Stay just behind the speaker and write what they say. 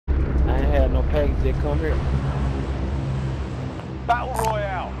package that come here? Battle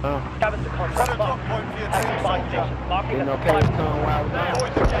Royale. Scavenger contract Set a drop marked. point for your At team, supply soldier. station. Marking Didn't the no supply package station. come while I was down?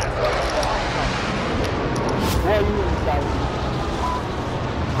 Avoid the gas. Where you inside?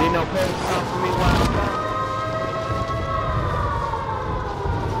 Didn't no package come for me while I was down?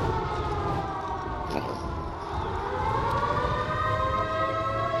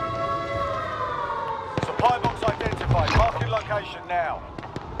 Supply box identified. Marking location now.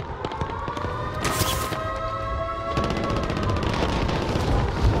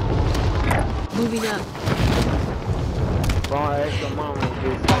 Moving up. Well, I asked your mama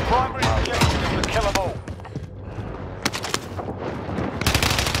this. Primary objective is to kill them all.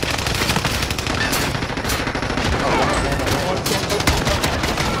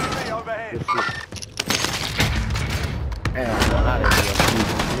 Enemy overhead.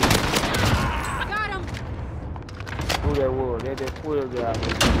 Got him. Who that was? That quill guy.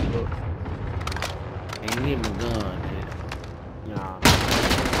 Ain't hit my gun, man. Nah.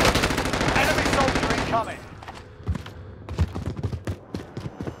 Enemy soldier incoming.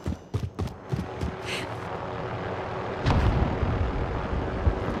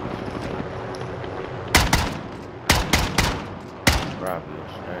 Probably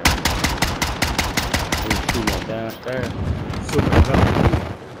upstairs. He's shooting downstairs.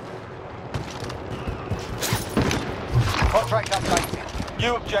 Contract updated.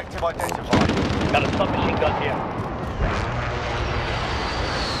 New objective identified. Got a submachine gun here.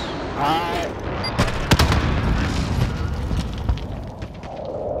 Alright.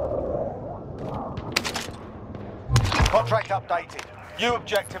 Contract updated. New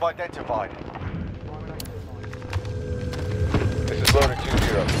objective identified. This is loader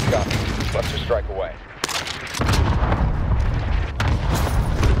 2-0. Copy. Buster strike away.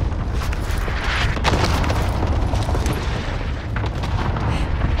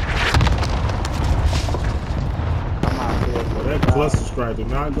 That cluster strike did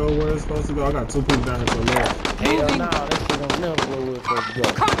not go where it's supposed to go. I got 2 people down here to the left. Hell no, that shit don't never go where it's supposed to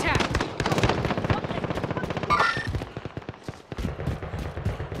go. Contact.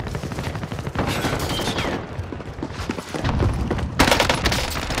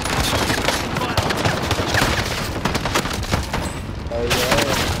 Hey,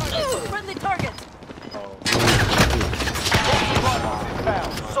 Friendly target.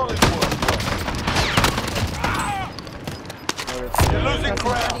 Inbound. Solid work. You're losing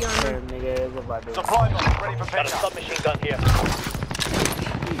ground. nigga ass about to. Supply box ready for Got a pickup. submachine gun here.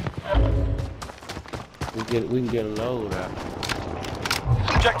 We can get a load out.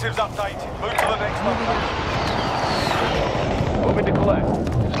 Objectives updated. Move to the next location. Moving to collect.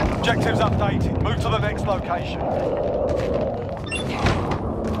 Objectives updated. Move to the next location.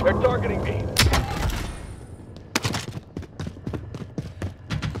 They're targeting me.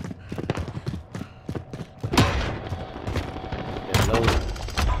 Get a load.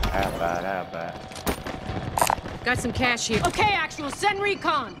 How bad? Got some cash here. Okay, actual. Send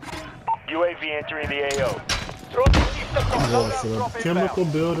recon. UAV entering the AO. I'm going to the chemical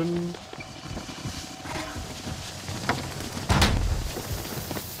building.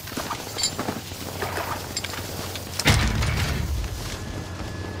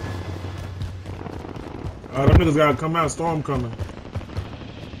 Them niggas gotta come out, storm coming.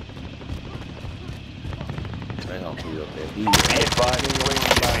 They gonna be up there. Be advised,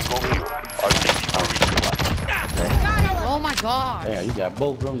 UAV over you. Oh my god. Yeah, you got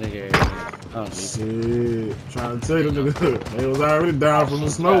both of them niggas. Shit, trying to tell you, nigga, they was already down from the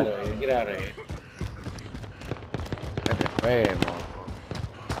smoke. Get out of here. That's a bad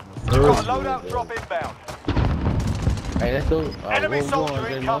motherfucker. Got a loadout drop inbound. Hey, let's go. Enemy where we soldier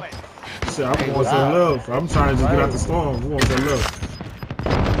going, incoming. Shit, I'm going to the left. I'm trying to just get out the storm. I'm going to the left.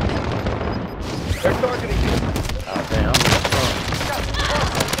 They're targeting you. Oh, damn, I'm in the front.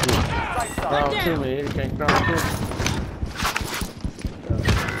 Cross to me, it can't cross to me.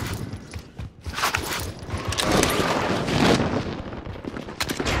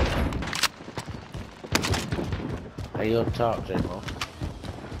 Hey, you up top, J-Mo.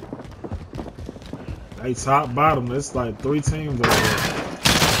 Hey, top, bottom, that's like 3 teams over there.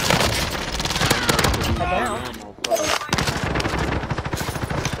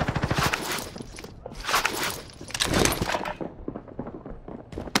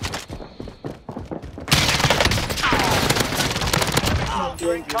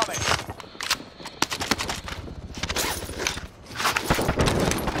 Soldier incoming.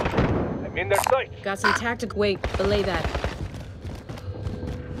 I'm in their sight. Got some tactic. Wait, belay that.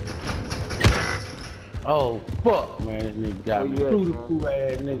 Oh, fuck, man, this nigga got me. Through the cool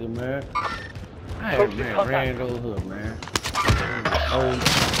ass nigga, man. I had man ran over her, man. Oh.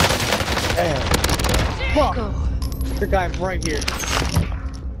 Damn. Fuck. The guy right here.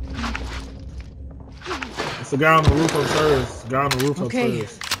 It's the guy on the roof upstairs. Guy on the roof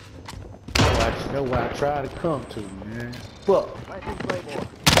upstairs. That's what I try to come to, man. Fuck.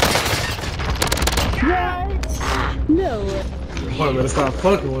 No. Boy, better stop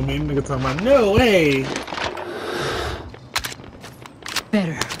fucking with me. Nigga talking about no way.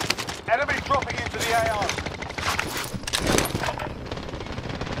 Better. Enemy dropping into the AR.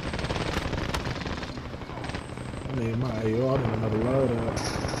 I need my AR. I need another load up.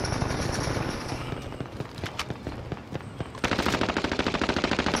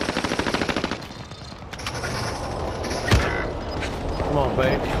 Come on,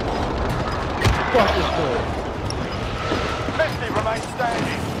 baby. Fuck this boy. 50 remain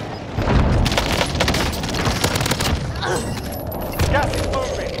standing. Gas is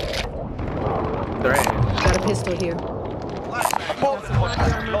moving. Got a pistol here. Multiple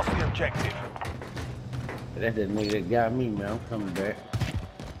contact, lost the objective. That's that nigga that got me, man. I'm coming back.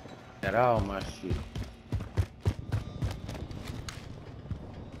 Got all my shit.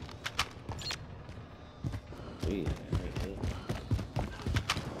 Yeah.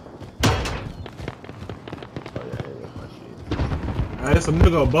 There's some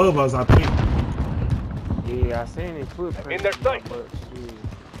nigga above us, I think. Yeah, I seen his footprint. In their sight. But shit.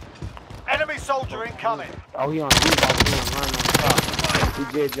 Enemy soldier incoming. Oh, he on the roof. I see him running on top. He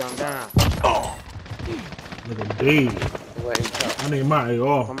just jumped down. Nigga dead. What he talking? I need my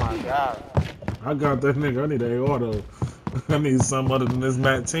AR. Oh my god. I got that nigga. I need an AR though. I need something other than this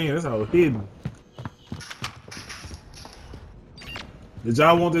Mac 10. That's how hidden. Did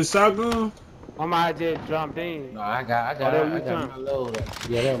y'all want this shotgun? I might just jumped in. No, I got my load up.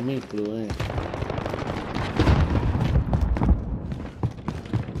 Yeah, that me flew in.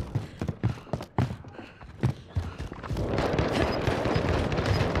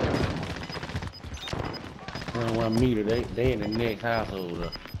 $1 meter, they in the next household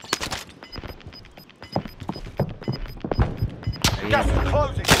up. Gas is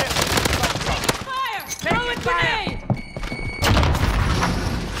closing. Fire! Throw a grenade!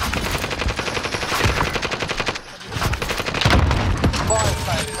 Fire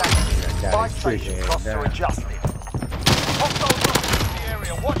sale is active. Buy station costs are adjusted. Hostiles moving into the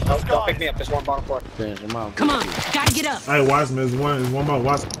area. Watch the skies. Don't pick me up. There's one bottom floor. Come on, gotta get up. Hey, Watchman, there's one more.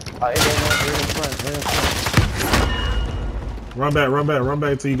 Watchman. Run back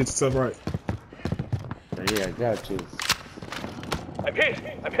until you get yourself right. Yeah, I got you. I'm hit.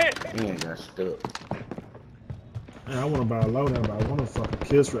 He ain't got stuck. Man, I want to buy a loadout, but I want to fucking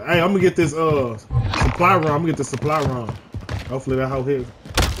kill straight. Hey, I'm gonna get this supply run. I'm gonna get the supply run. Hopefully that hoe hits.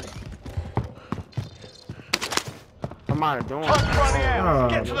 Somebody doing Truck's running out.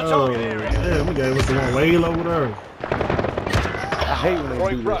 Get to the target area. Yeah, we gave us the one way over there. I hate when they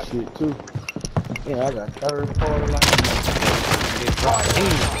do that shit too. Yeah, I got third party like that. He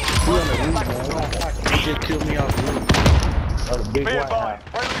on the roof, man. He just killed me off the roof. Oh, the big Be white advised.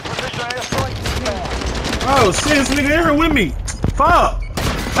 house. Friendly precision airstrike inbound. Oh shit, this nigga here with me. Fuck.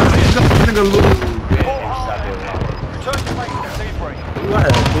 Nigga look. Return to base and debrief. You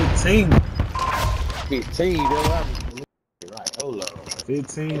had 15. 15, though. Right, hold on.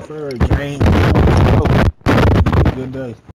 15 for a game. Good day.